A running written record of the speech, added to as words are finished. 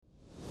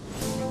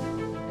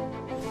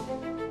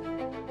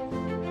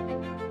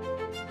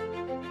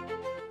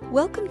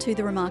Welcome to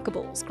The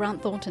Remarkables,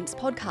 Grant Thornton's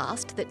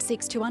podcast that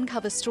seeks to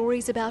uncover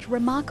stories about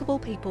remarkable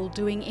people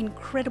doing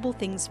incredible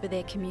things for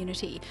their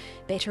community,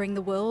 bettering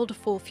the world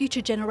for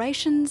future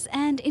generations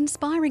and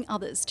inspiring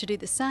others to do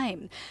the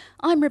same.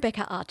 I'm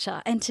Rebecca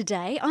Archer, and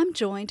today I'm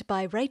joined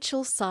by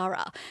Rachael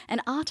Sarra,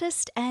 an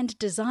artist and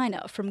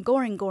designer from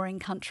Goring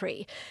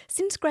country.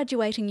 Since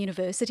graduating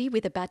university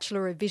with a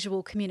Bachelor of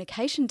Visual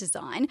Communication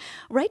Design,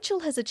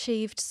 Rachael has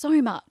achieved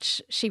so much.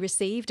 She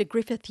received a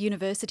Griffith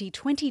University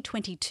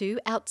 2022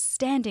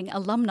 Outstanding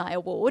Alumni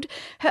Award.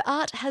 Her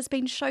art has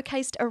been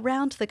showcased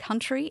around the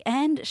country,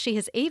 and she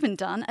has even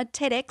done a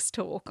TEDx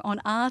talk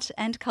on art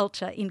and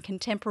culture in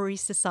contemporary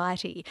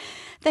society.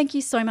 Thank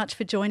you so much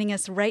for joining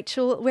us,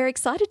 Rachael. We're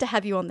excited to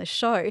have you on the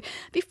show.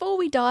 Before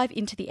we dive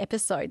into the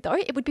episode, though,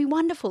 it would be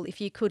wonderful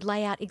if you could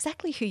lay out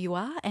exactly who you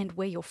are and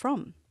where you're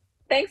from.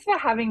 Thanks for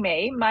having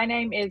me. My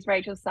name is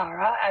Rachael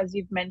Sarra, as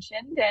you've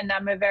mentioned, and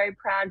I'm a very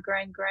proud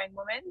growing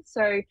woman.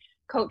 So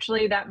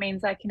culturally, that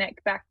means I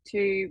connect back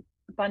to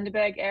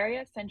Bundaberg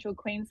area, central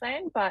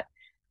Queensland, but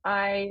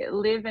I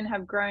live and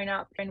have grown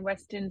up in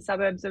western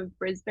suburbs of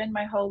Brisbane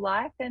my whole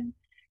life. And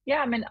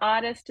yeah, I'm an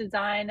artist,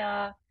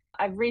 designer.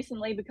 I've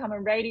recently become a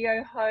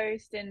radio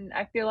host, and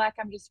I feel like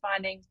I'm just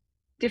finding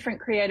different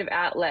creative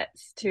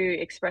outlets to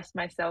express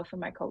myself and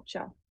my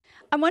culture.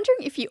 I'm wondering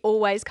if you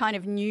always kind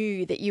of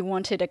knew that you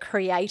wanted a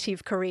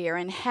creative career,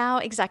 and how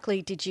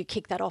exactly did you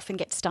kick that off and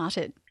get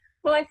started?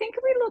 Well, I think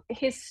if we look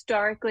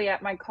historically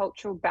at my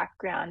cultural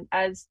background,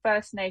 as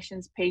First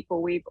Nations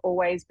people, we've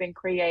always been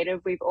creative.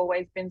 We've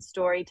always been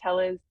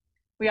storytellers.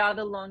 We are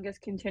the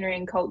longest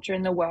continuing culture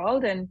in the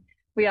world, and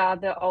we are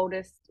the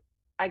oldest,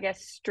 I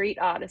guess, street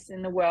artists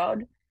in the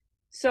world.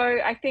 So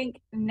I think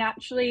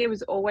naturally it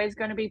was always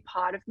going to be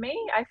part of me.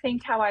 I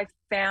think how I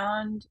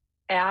found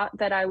out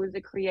that I was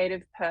a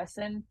creative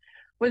person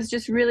was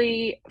just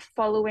really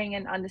following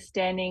and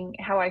understanding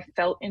how I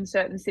felt in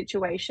certain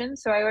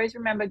situations. So I always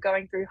remember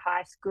going through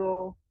high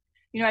school,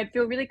 I'd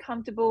feel really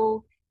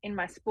comfortable in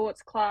my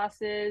sports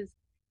classes,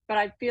 but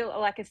I'd feel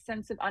like a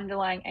sense of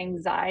underlying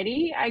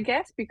anxiety, I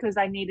guess, because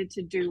I needed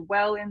to do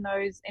well in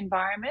those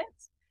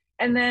environments.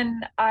 And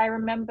then I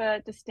remember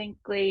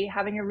distinctly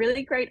having a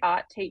really great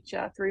art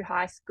teacher through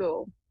high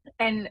school.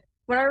 And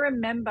what I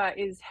remember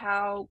is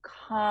how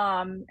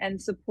calm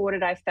and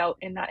supported I felt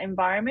in that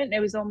environment. It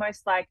was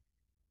almost like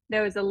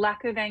there was a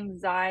lack of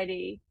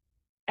anxiety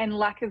and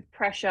lack of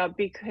pressure,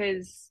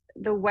 because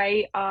the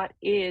way art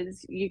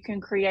is, you can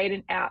create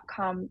an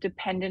outcome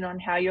dependent on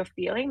how you're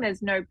feeling.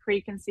 There's no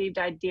preconceived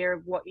idea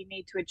of what you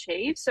need to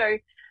achieve. So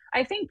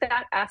I think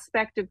that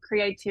aspect of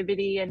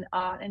creativity and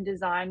art and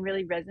design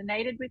really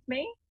resonated with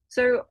me.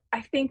 So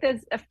I think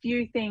there's a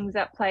few things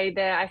at play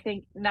there. I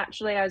think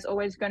naturally I was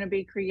always going to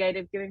be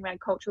creative given my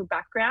cultural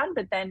background,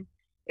 but then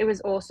it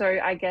was also,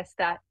 I guess,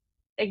 that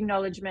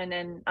acknowledgement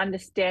and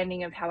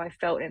understanding of how I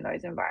felt in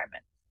those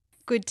environments.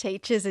 Good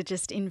teachers are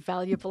just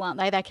invaluable, aren't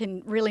they? They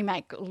can really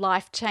make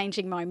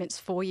life-changing moments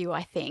for you,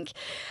 I think.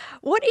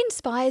 What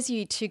inspires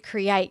you to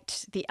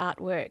create the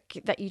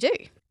artwork that you do?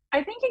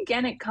 I think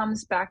again it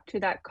comes back to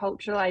that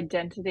cultural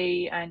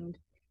identity and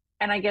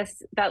I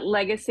guess that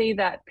legacy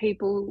that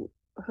people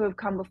who have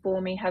come before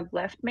me have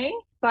left me.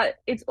 But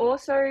it's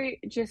also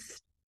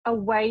just a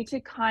way to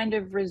kind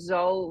of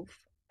resolve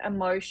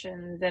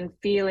emotions and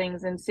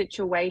feelings and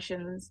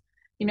situations.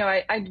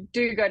 I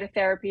do go to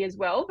therapy as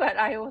well, but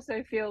I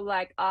also feel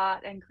like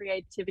art and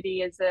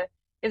creativity is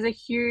a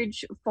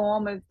huge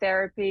form of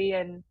therapy,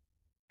 and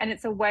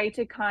it's a way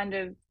to kind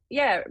of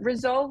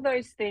resolve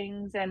those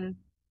things and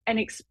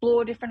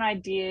explore different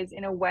ideas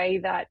in a way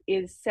that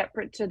is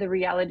separate to the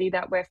reality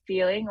that we're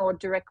feeling or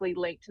directly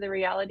linked to the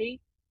reality.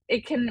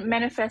 It can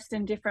manifest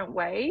in different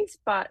ways,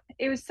 but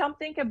it was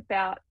something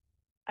about,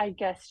 I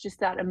guess, just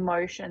that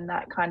emotion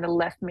that kind of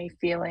left me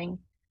feeling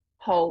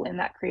whole in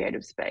that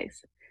creative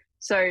space.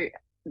 So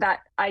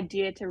that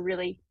idea to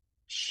really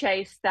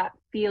chase that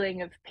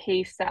feeling of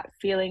peace, that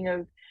feeling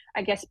of,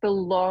 I guess,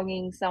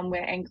 belonging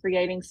somewhere and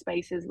creating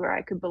spaces where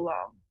I could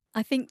belong.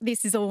 I think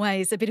this is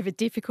always a bit of a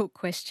difficult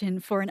question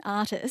for an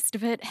artist,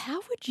 but how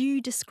would you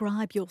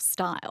describe your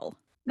style?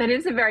 That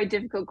is a very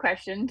difficult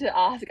question to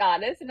ask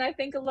artists. And I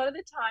think a lot of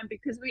the time,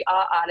 because we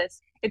are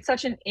artists, it's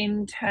such an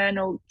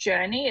internal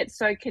journey. It's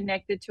so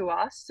connected to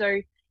us.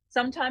 So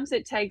sometimes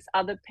it takes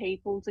other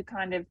people to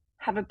kind of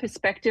have a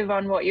perspective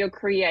on what you're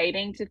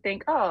creating to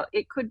think, oh,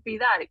 it could be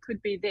that, it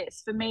could be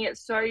this. For me,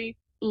 it's so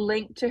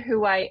linked to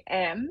who I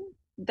am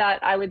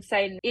that I would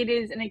say it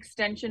is an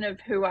extension of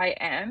who I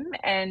am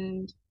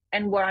and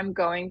what I'm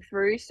going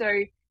through.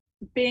 So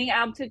being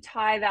able to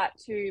tie that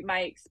to my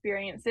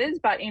experiences,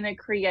 but in a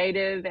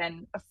creative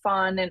and a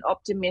fun and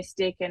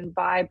optimistic and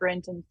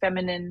vibrant and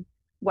feminine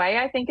way,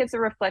 I think it's a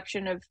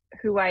reflection of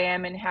who I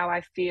am and how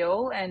I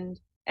feel, and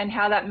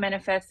how that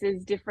manifests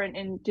is different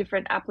in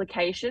different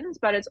applications.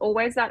 But it's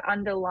always that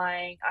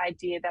underlying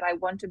idea that I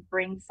want to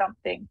bring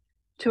something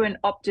to an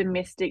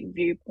optimistic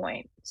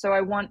viewpoint. So I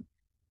want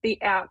the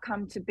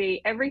outcome to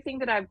be everything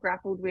that I've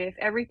grappled with,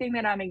 everything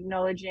that I'm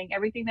acknowledging,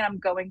 everything that I'm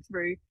going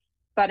through,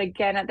 But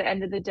again, at the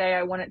end of the day,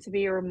 I want it to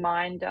be a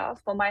reminder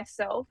for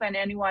myself and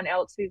anyone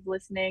else who's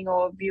listening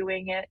or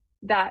viewing it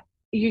that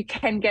you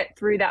can get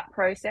through that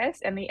process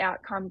and the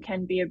outcome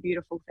can be a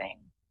beautiful thing.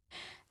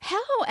 How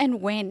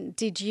and when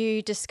did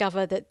you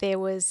discover that there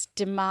was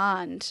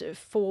demand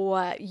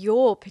for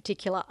your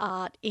particular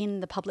art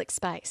in the public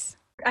space?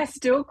 I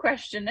still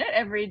question it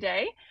every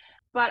day,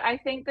 but I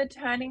think the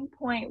turning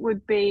point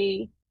would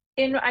be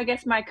in, I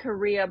guess, my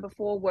career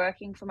before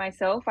working for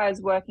myself. I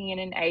was working in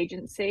an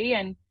agency,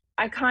 and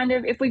I kind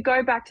of, if we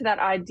go back to that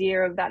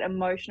idea of that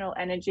emotional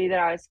energy that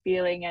I was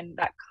feeling and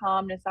that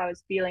calmness I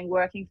was feeling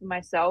working for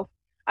myself,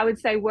 I would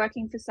say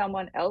working for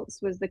someone else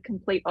was the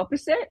complete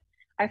opposite.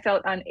 I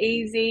felt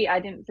uneasy. I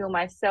didn't feel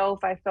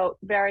myself. I felt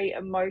very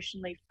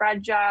emotionally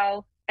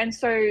fragile. And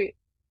so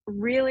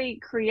really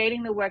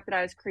creating the work that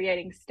I was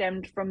creating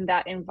stemmed from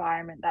that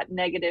environment, that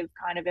negative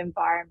kind of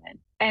environment.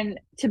 And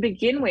to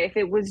begin with,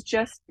 it was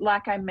just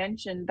like I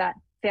mentioned, that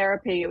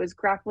therapy. It was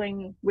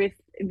grappling with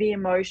the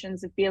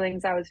emotions, the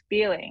feelings I was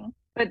feeling.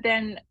 But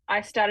then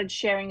I started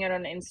sharing it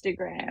on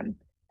Instagram.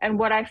 And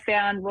what I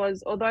found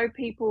was, although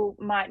people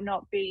might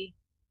not be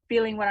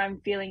feeling what I'm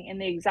feeling in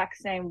the exact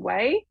same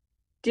way,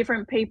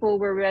 different people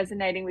were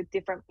resonating with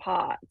different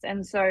parts.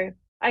 And so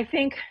I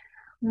think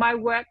my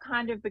work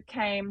kind of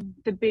became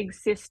the big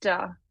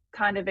sister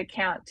kind of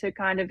account to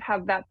kind of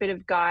have that bit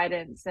of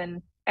guidance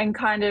and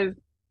kind of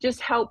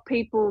just help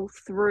people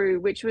through,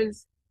 which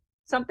was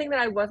something that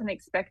I wasn't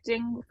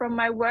expecting from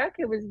my work.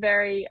 It was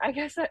very, I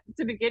guess,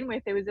 to begin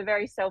with, it was a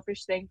very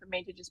selfish thing for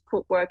me to just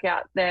put work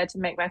out there to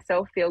make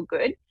myself feel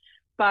good.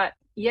 But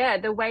yeah,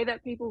 the way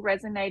that people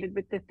resonated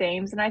with the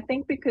themes, and I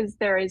think because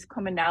there is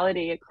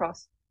commonality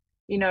across,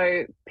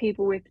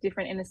 people with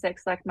different intersex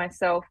like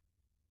myself,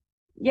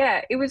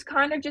 yeah, it was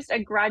kind of just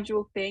a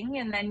gradual thing,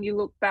 and then you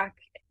look back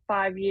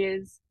 5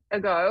 years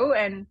ago,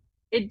 and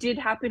it did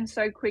happen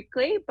so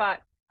quickly,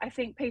 but I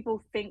think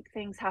people think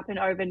things happen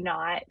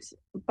overnight,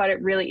 but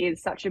it really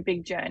is such a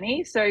big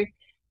journey. So,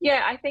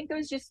 yeah, I think it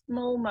was just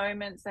small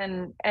moments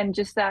and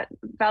just that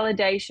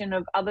validation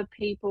of other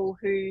people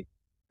who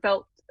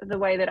felt the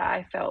way that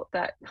I felt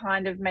that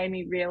kind of made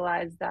me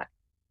realize that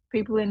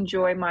people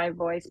enjoy my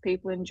voice,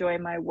 people enjoy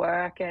my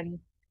work, and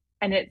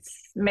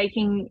it's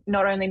making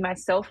not only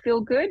myself feel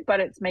good, but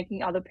it's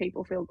making other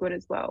people feel good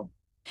as well.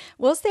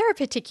 Was there a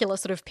particular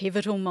sort of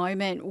pivotal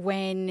moment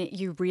when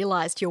you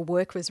realised your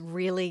work was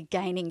really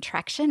gaining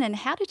traction? And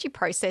how did you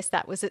process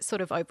that? Was it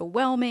sort of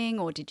overwhelming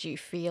or did you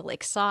feel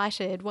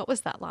excited? What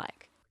was that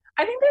like?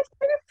 I think there's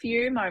been a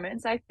few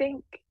moments. I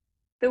think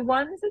the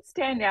ones that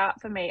stand out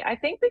for me, I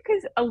think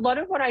because a lot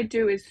of what I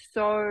do is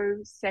so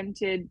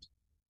centered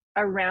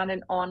around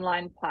an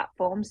online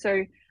platform.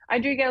 So I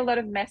do get a lot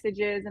of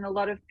messages and a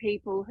lot of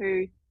people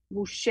who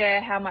will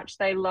share how much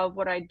they love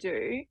what I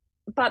do.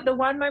 But the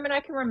one moment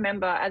I can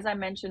remember, as I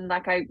mentioned,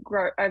 like I've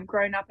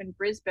grown up in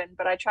Brisbane,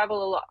 but I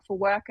travel a lot for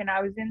work, and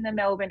I was in the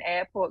Melbourne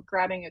airport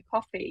grabbing a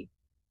coffee,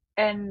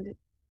 and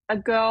a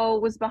girl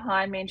was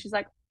behind me and she's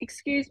like,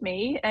 "Excuse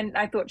me." And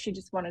I thought she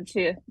just wanted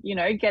to,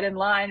 get in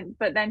line.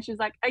 But then she's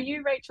like, "Are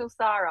you Rachael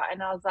Sarra?"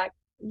 And I was like,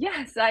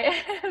 "Yes,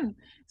 I am."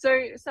 So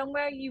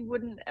somewhere you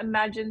wouldn't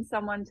imagine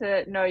someone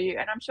to know you.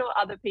 And I'm sure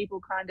other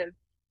people kind of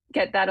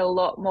get that a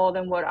lot more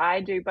than what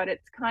I do, but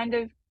it's kind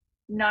of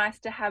nice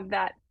to have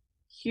that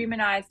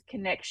humanized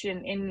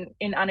connection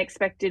in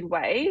unexpected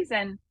ways.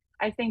 And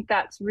I think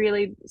that's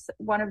really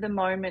one of the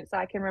moments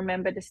I can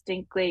remember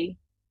distinctly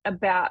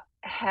about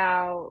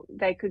how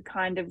they could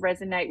kind of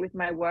resonate with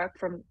my work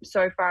from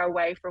so far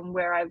away from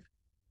where I've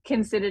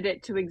considered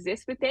it to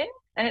exist within.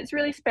 And it's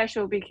really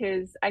special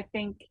because I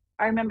think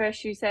I remember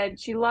she said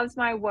she loves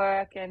my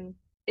work, and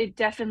it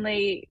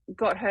definitely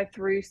got her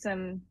through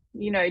some,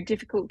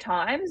 difficult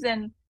times.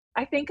 And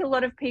I think a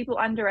lot of people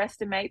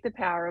underestimate the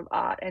power of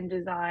art and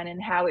design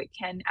and how it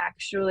can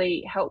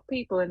actually help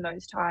people in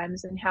those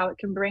times and how it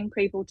can bring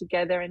people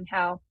together and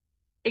how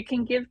it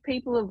can give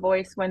people a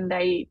voice when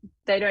they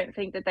don't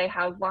think that they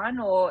have one,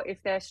 or if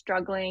they're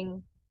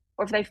struggling,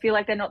 or if they feel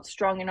like they're not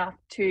strong enough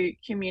to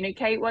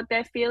communicate what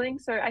they're feeling.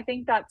 So I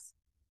think that's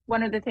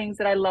one of the things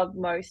that I love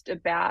most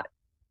about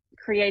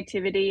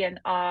creativity and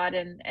art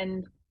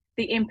and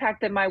the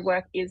impact that my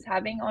work is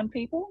having on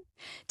people.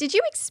 Did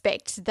you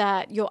expect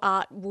that your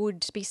art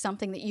would be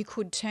something that you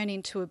could turn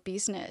into a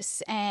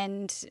business?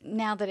 And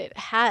now that it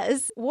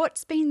has,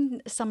 what's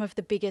been some of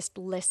the biggest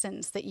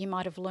lessons that you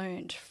might have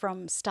learned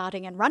from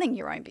starting and running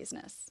your own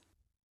business?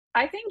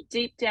 I think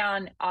deep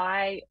down,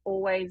 I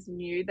always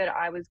knew that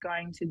I was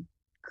going to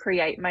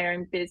create my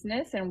own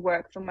business and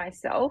work for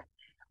myself.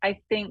 I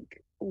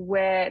think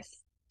where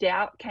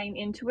doubt came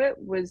into it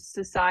was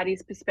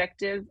society's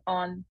perspective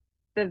on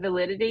the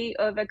validity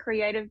of a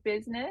creative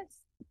business.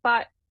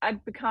 But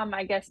I've become,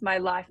 I guess, my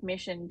life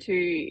mission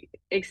to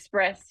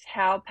express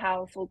how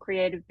powerful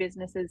creative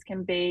businesses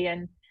can be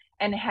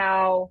and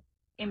how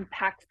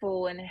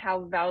impactful and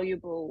how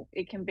valuable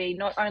it can be,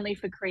 not only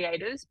for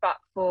creators, but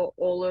for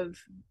all of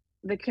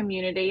the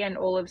community and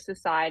all of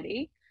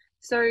society.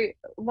 So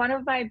one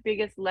of my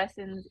biggest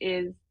lessons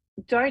is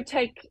don't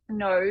take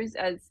no's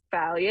as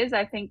failures.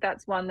 I think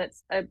that's one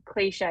that's a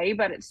cliche,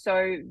 but it's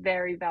so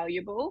very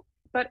valuable.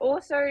 But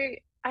also,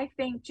 I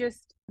think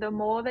just the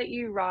more that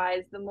you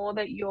rise, the more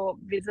that you're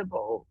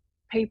visible,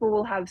 people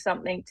will have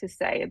something to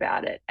say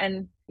about it.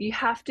 And you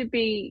have to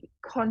be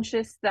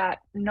conscious that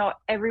not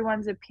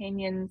everyone's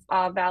opinions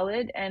are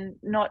valid, and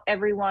not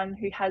everyone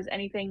who has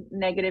anything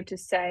negative to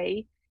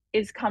say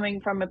is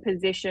coming from a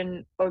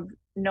position of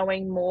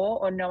knowing more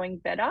or knowing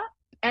better.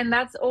 And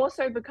that's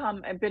also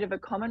become a bit of a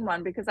common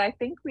one, because I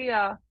think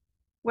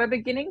we're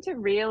beginning to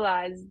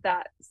realize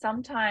that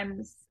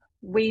sometimes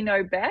we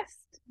know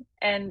best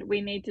and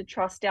we need to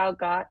trust our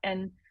gut.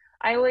 And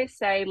I always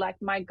say, like,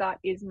 my gut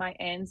is my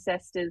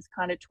ancestors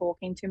kind of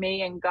talking to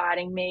me and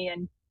guiding me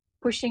and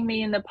pushing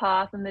me in the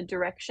path and the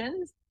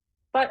directions.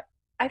 But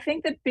I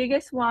think the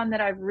biggest one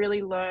that I've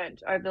really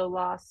learned over the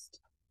last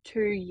 2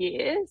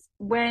 years,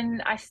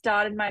 when I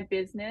started my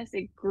business,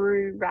 it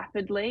grew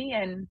rapidly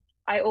and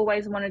I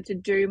always wanted to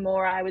do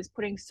more. I was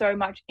putting so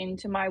much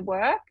into my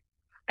work.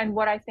 And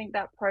what I think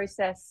that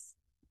process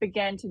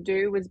began to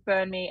do was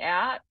burn me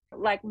out,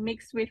 like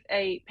mixed with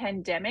a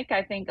pandemic.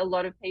 I think a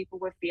lot of people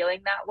were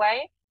feeling that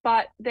way.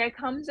 But there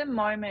comes a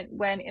moment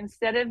when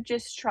instead of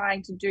just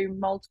trying to do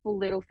multiple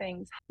little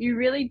things, you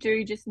really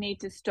do just need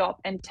to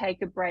stop and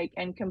take a break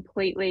and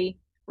completely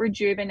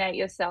rejuvenate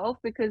yourself,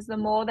 because the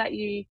more that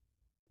you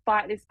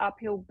fight this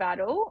uphill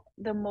battle,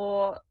 the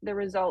more the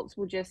results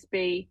will just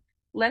be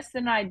less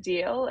than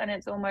ideal. And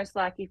it's almost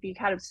like if you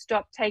kind of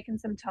stop, taking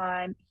some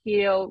time,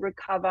 heal,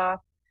 recover,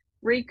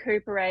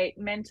 recuperate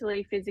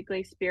mentally,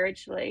 physically,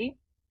 spiritually,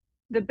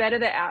 the better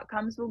the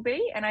outcomes will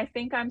be. And I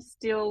think I'm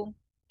still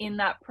in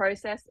that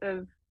process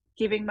of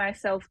giving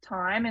myself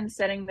time and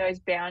setting those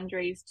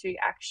boundaries to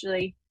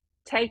actually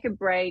take a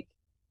break,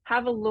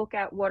 have a look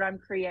at what I'm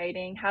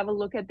creating, have a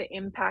look at the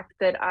impact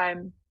that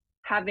I'm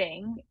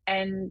having,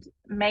 and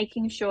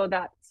making sure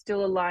that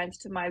still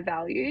aligns to my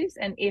values.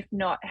 And if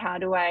not, how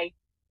do I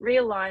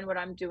realign what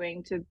I'm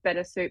doing to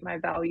better suit my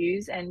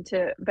values and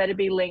to better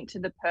be linked to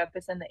the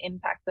purpose and the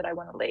impact that I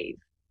want to leave?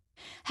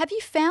 Have you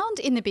found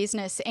in the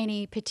business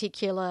any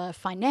particular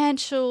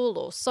financial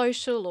or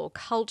social or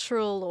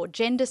cultural or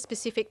gender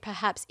specific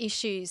perhaps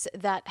issues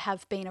that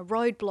have been a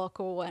roadblock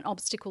or an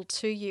obstacle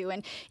to you?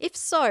 And if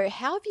so,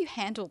 how have you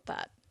handled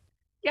that?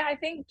 Yeah, I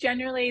think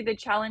generally the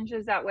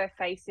challenges that we're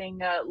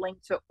facing are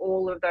linked to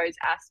all of those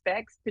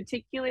aspects,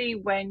 particularly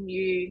when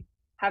you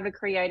have a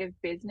creative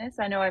business.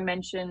 I know I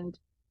mentioned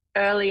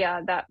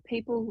earlier that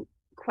people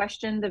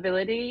question the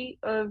validity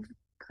of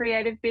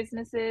creative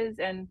businesses,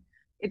 and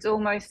it's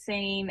almost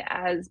seen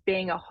as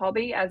being a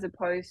hobby as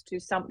opposed to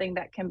something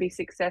that can be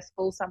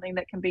successful, something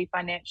that can be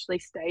financially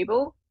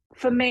stable.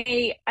 For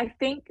me, I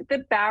think the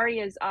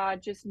barriers are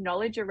just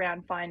knowledge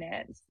around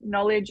finance,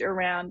 knowledge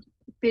around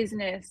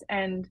business,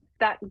 and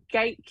that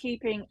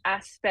gatekeeping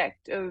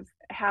aspect of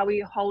how we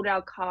hold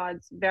our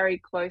cards very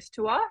close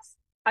to us.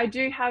 I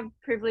do have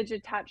privilege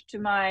attached to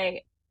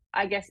my,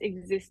 I guess,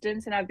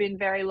 existence, and I've been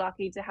very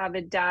lucky to have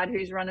a dad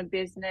who's run a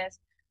business.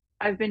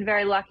 I've been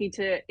very lucky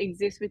to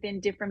exist within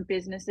different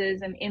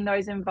businesses, and in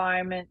those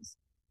environments,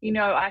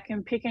 I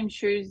can pick and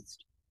choose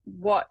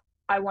what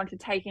I want to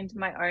take into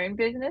my own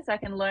business. I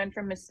can learn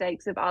from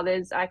mistakes of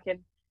others. I can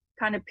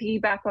kind of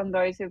piggyback on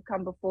those who've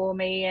come before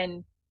me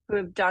and who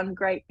have done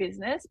great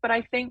business. But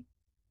I think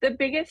the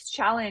biggest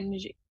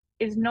challenge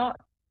is not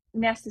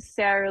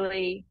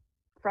necessarily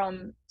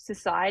from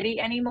society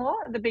anymore.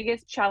 The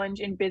biggest challenge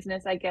in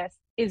business, I guess,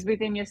 is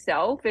within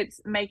yourself. It's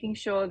making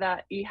sure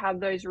that you have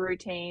those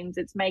routines.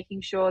 It's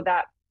making sure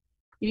that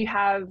you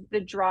have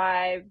the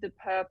drive, the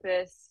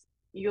purpose,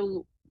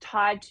 you're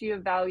tied to your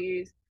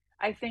values.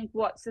 I think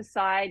what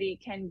society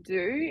can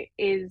do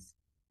is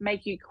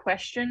make you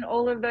question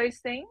all of those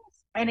things.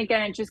 And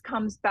again, it just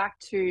comes back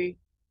to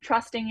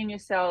trusting in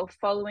yourself,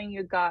 following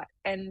your gut,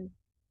 and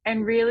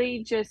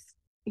really just,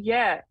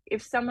 yeah,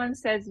 if someone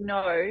says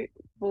no,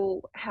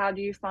 well, how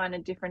do you find a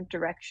different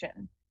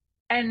direction?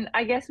 And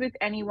I guess with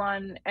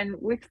anyone, and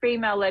with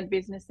female led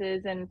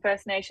businesses and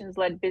First Nations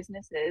led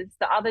businesses,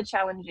 the other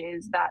challenge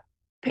is that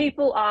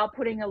people are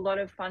putting a lot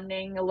of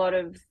funding, a lot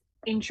of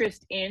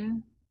interest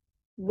in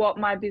what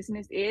my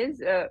business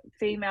is, a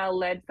female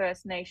led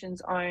First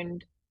Nations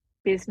owned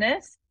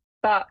business.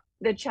 But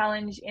the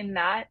challenge in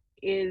that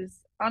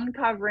is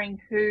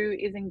uncovering who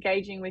is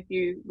engaging with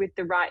you with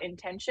the right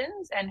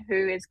intentions and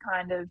who is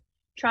kind of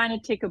trying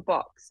to tick a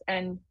box.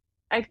 And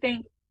I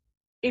think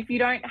if you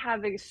don't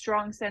have a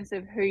strong sense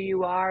of who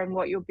you are and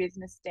what your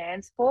business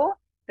stands for,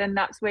 then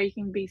that's where you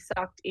can be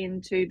sucked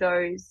into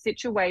those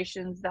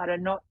situations that are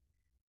not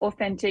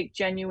authentic,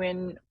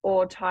 genuine,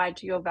 or tied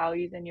to your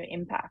values and your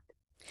impact.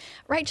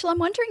 Rachel, I'm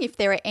wondering if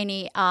there are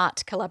any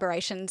art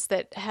collaborations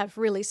that have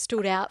really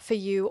stood out for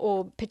you,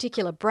 or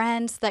particular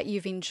brands that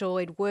you've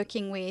enjoyed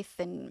working with,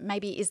 and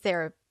maybe is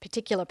there a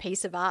particular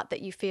piece of art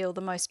that you feel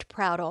the most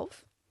proud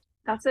of?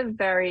 That's a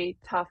very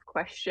tough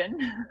question.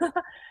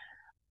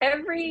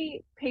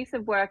 Every piece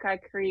of work I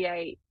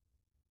create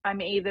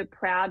I'm either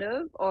proud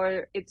of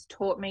or it's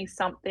taught me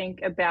something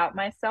about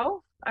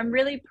myself. I'm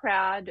really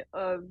proud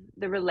of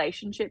the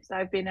relationships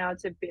I've been able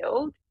to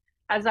build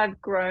as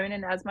I've grown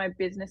and as my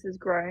business has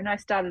grown. I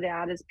started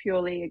out as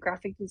purely a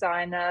graphic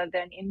designer,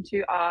 then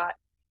into art.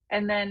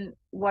 And then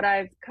what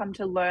I've come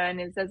to learn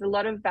is there's a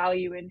lot of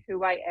value in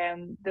who I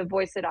am, the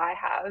voice that I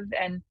have,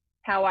 and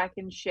how I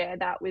can share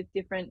that with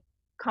different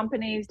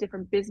companies,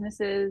 different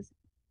businesses.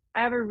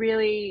 I have a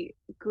really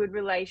good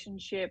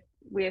relationship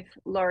with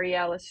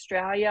L'Oreal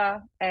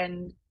Australia,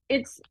 and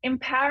it's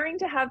empowering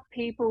to have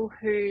people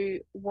who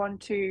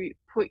want to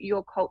put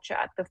your culture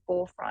at the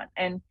forefront,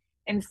 and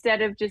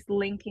instead of just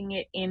linking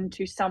it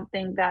into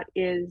something that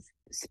is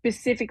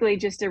specifically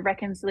just a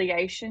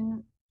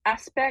reconciliation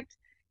aspect,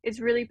 it's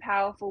really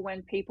powerful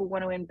when people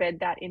want to embed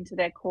that into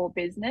their core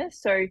business.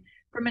 So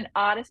from an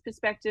artist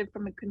perspective,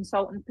 from a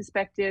consultant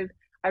perspective,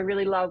 I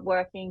really love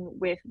working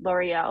with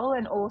L'Oreal.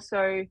 And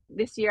also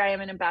this year I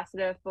am an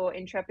ambassador for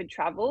Intrepid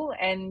Travel,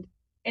 and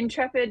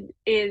Intrepid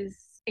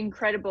is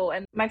incredible.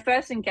 And my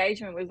first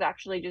engagement was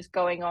actually just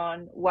going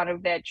on one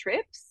of their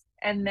trips.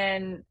 And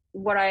then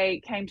what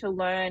I came to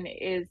learn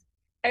is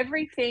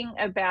everything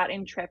about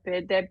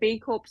Intrepid, they're B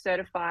Corp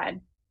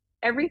certified,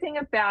 everything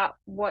about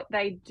what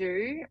they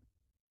do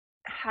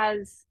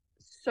has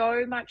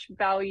so much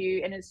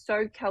value and is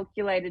so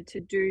calculated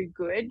to do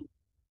good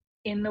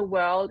in the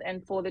world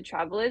and for the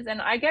travelers.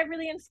 And I get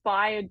really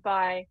inspired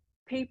by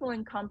people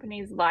and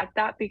companies like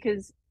that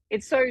because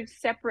it's so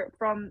separate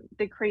from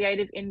the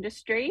creative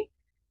industry,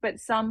 but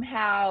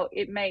somehow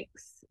it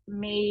makes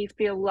me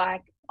feel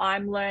like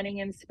I'm learning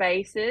in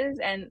spaces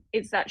and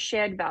it's that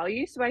shared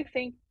value. So I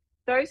think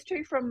those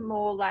two from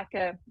more like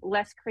a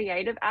less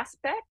creative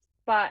aspect,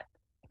 but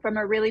from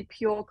a really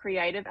pure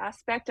creative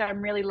aspect,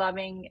 I'm really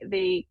loving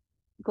the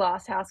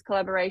Glasshouse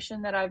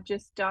collaboration that I've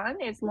just done.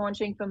 It's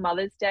launching for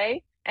Mother's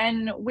Day.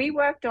 And we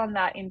worked on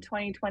that in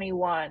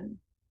 2021.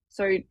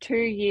 So 2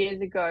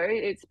 years ago,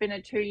 it's been a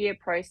 2-year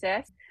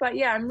process. But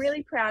yeah, I'm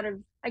really proud of,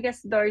 I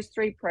guess, those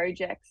 3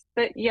 projects.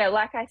 But yeah,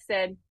 like I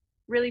said,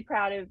 really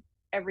proud of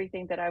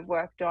everything that I've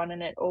worked on,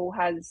 and it all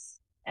has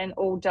and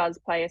all does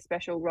play a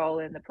special role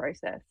in the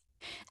process.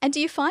 And do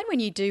you find when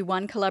you do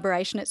one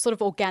collaboration, it sort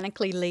of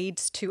organically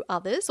leads to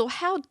others, or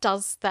how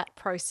does that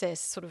process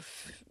sort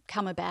of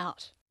come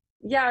about?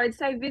 Yeah, I'd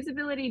say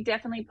visibility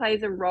definitely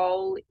plays a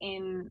role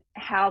in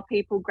how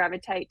people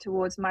gravitate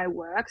towards my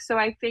work. So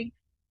I think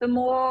the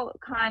more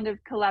kind of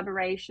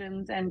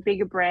collaborations and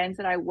bigger brands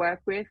that I work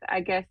with,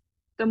 I guess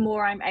the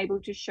more I'm able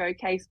to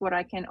showcase what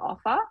I can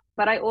offer.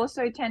 But I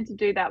also tend to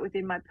do that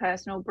within my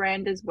personal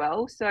brand as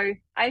well. So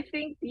I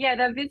think, yeah,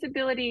 the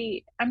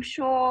visibility, I'm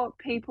sure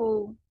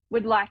people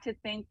would like to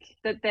think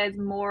that there's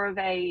more of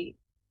a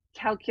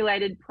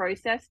calculated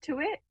process to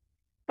it.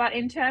 But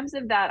in terms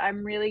of that,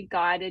 I'm really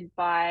guided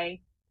by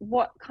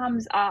what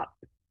comes up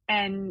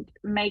and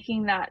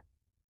making that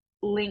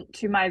link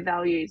to my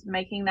values,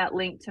 making that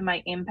link to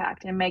my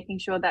impact, and making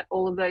sure that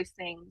all of those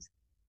things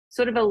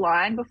sort of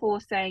align before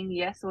saying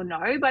yes or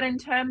no. But in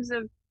terms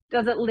of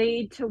does it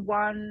lead to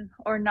one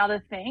or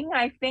another thing,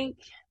 I think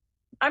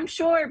I'm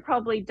sure it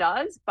probably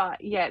does.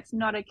 But yeah, it's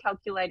not a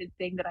calculated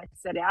thing that I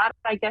set out.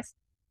 I guess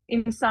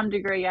in some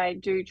degree, I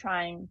do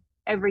try and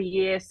every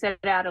year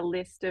set out a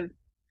list of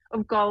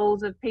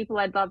goals of people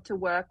I'd love to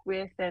work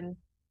with and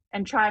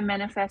try and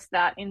manifest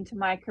that into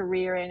my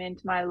career and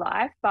into my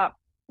life. But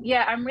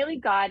yeah, I'm really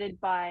guided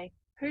by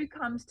who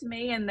comes to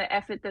me and the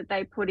effort that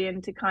they put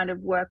in to kind of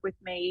work with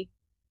me,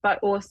 but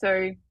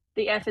also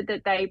the effort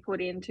that they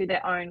put into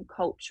their own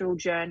cultural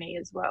journey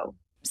as well.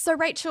 So,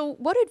 Rachel,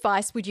 what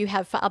advice would you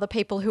have for other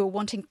people who are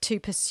wanting to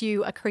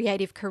pursue a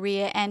creative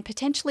career and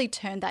potentially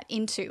turn that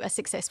into a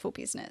successful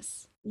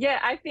business? Yeah,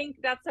 I think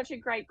that's such a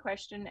great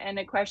question and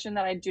a question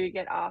that I do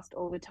get asked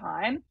all the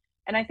time.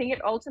 And I think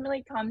it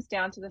ultimately comes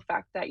down to the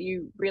fact that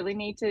you really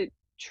need to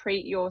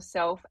treat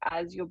yourself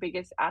as your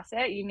biggest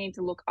asset. You need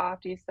to look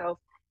after yourself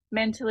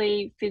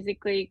mentally,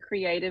 physically,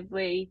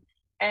 creatively.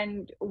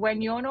 And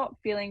when you're not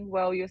feeling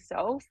well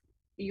yourself,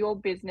 your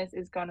business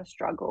is going to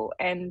struggle.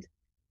 And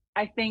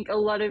I think a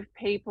lot of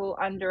people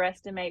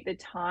underestimate the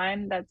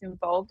time that's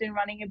involved in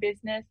running a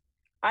business.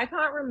 I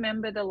can't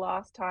remember the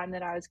last time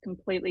that I was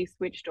completely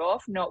switched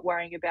off, not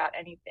worrying about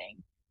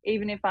anything.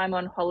 Even if I'm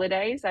on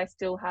holidays, I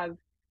still have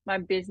my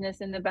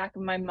business in the back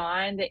of my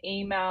mind. The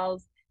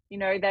emails,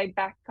 they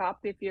back up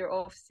if you're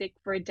off sick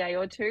for a day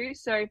or two.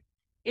 So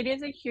it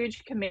is a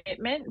huge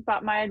commitment.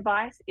 But my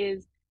advice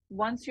is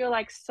once you're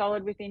like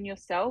solid within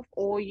yourself,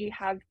 or you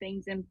have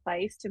things in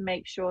place to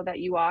make sure that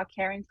you are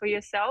caring for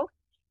yourself,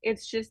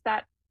 it's just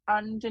that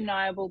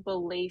undeniable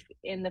belief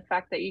in the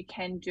fact that you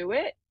can do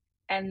it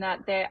and that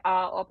there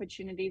are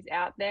opportunities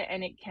out there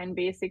and it can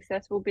be a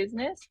successful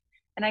business.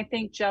 And I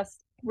think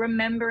just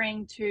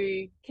remembering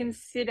to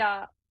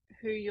consider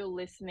who you're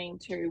listening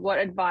to, what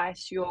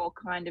advice you're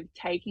kind of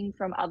taking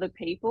from other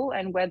people,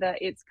 and whether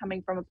it's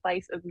coming from a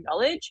place of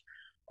knowledge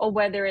or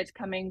whether it's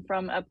coming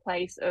from a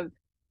place of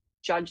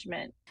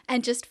judgment.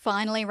 And just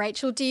finally,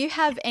 Rachel, do you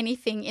have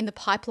anything in the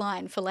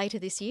pipeline for later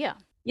this year?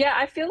 Yeah,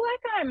 I feel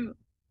like I'm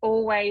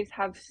always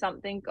have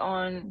something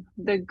on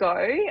the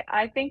go.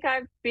 I think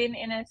I've been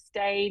in a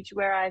stage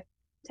where I've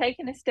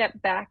taken a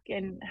step back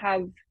and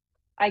have,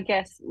 I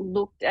guess,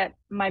 looked at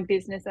my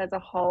business as a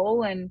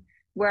whole and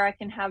where I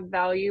can have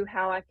value,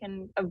 how I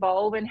can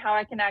evolve, and how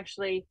I can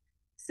actually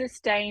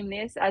sustain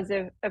this as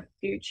a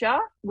future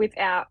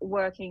without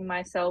working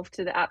myself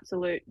to the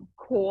absolute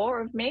core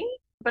of me.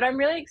 But I'm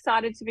really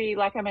excited to be,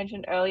 like I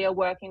mentioned earlier,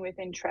 working with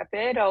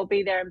Intrepid. I'll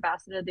be their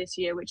ambassador this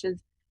year, which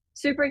is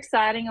super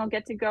exciting. I'll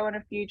get to go on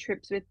a few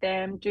trips with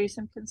them, do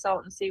some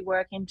consultancy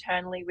work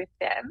internally with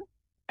them.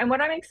 And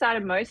what I'm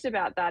excited most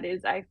about that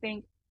is I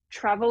think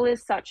travel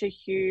is such a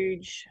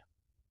huge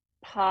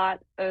part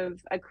of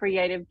a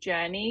creative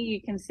journey.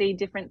 You can see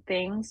different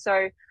things.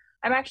 So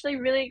I'm actually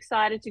really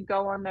excited to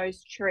go on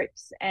those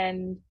trips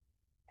and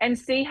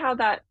see how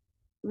that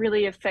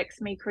really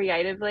affects me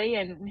creatively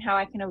and how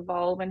I can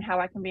evolve and how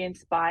I can be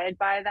inspired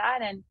by that.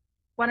 And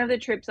one of the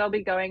trips I'll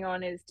be going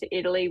on is to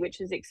Italy, which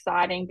is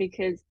exciting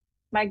because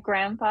my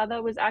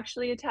grandfather was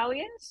actually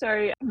Italian.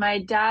 So my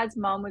dad's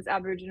mom was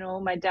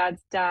Aboriginal, my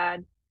dad's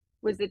dad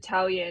was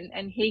Italian,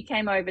 and he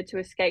came over to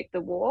escape the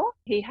war.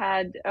 He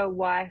had a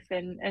wife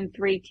and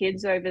 3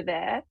 kids over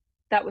there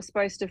that were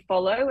supposed to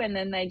follow, and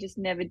then they just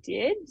never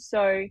did.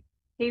 So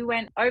he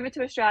went over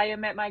to Australia,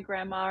 met my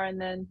grandma, and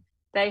then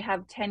they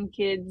have 10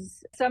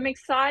 kids. So I'm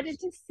excited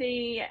to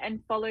see and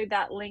follow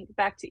that link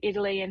back to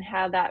Italy and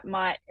how that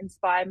might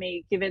inspire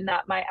me, given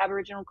that my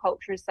Aboriginal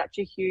culture is such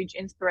a huge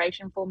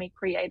inspiration for me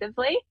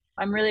creatively.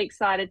 I'm really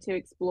excited to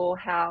explore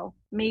how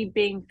me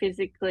being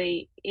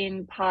physically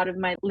in part of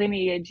my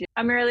lineage,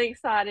 I'm really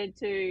excited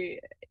to,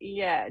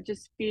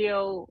 just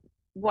feel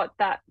what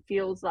that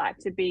feels like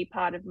to be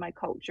part of my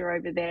culture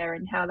over there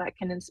and how that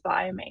can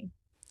inspire me.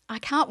 I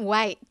can't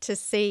wait to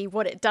see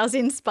what it does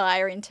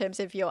inspire in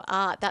terms of your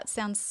art. That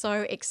sounds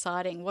so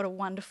exciting. What a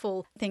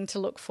wonderful thing to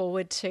look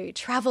forward to.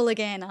 Travel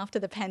again after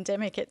the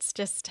pandemic. It's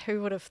just,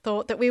 who would have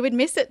thought that we would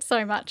miss it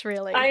so much,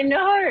 really? I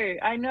know.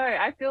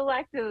 I feel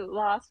like the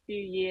last few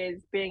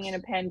years being in a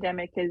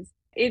pandemic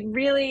it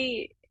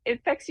really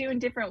affects you in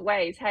different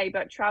ways. Hey,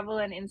 but travel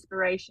and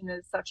inspiration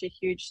is such a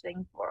huge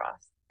thing for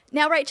us.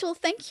 Now, Rachael,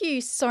 thank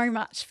you so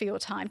much for your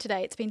time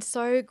today. It's been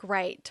so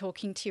great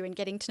talking to you and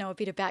getting to know a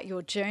bit about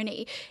your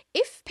journey.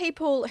 If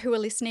people who are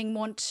listening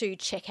want to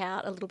check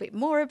out a little bit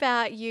more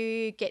about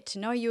you, get to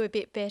know you a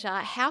bit better,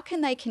 how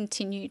can they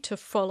continue to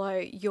follow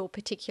your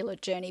particular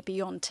journey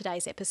beyond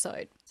today's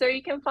episode? So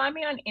you can find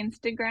me on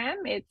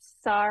Instagram. It's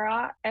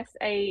Sarra,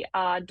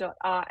 SAR.RA__.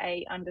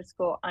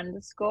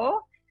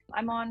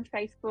 I'm on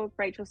Facebook,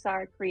 Rachael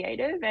Sarra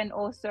Creative, and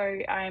also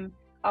I'm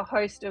a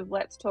host of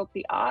Let's Talk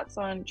the Arts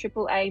on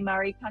AAA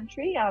Murray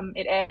Country.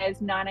 It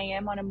airs 9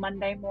 a.m. on a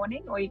Monday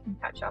morning, or you can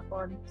catch up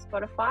on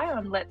Spotify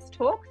on Let's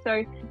Talk.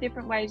 So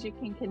different ways you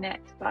can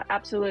connect, but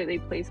absolutely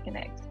please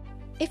connect.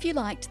 If you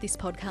liked this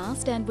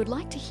podcast and would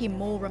like to hear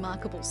more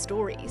Remarkable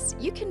stories,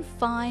 you can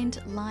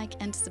find,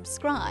 like and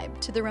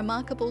subscribe to the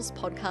Remarkables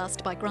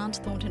podcast by Grant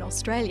Thornton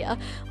Australia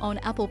on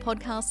Apple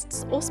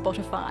Podcasts or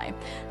Spotify.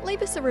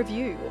 Leave us a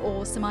review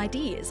or some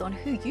ideas on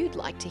who you'd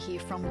like to hear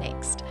from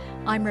next.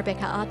 I'm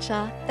Rebecca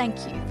Archer. Thank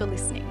you for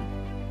listening.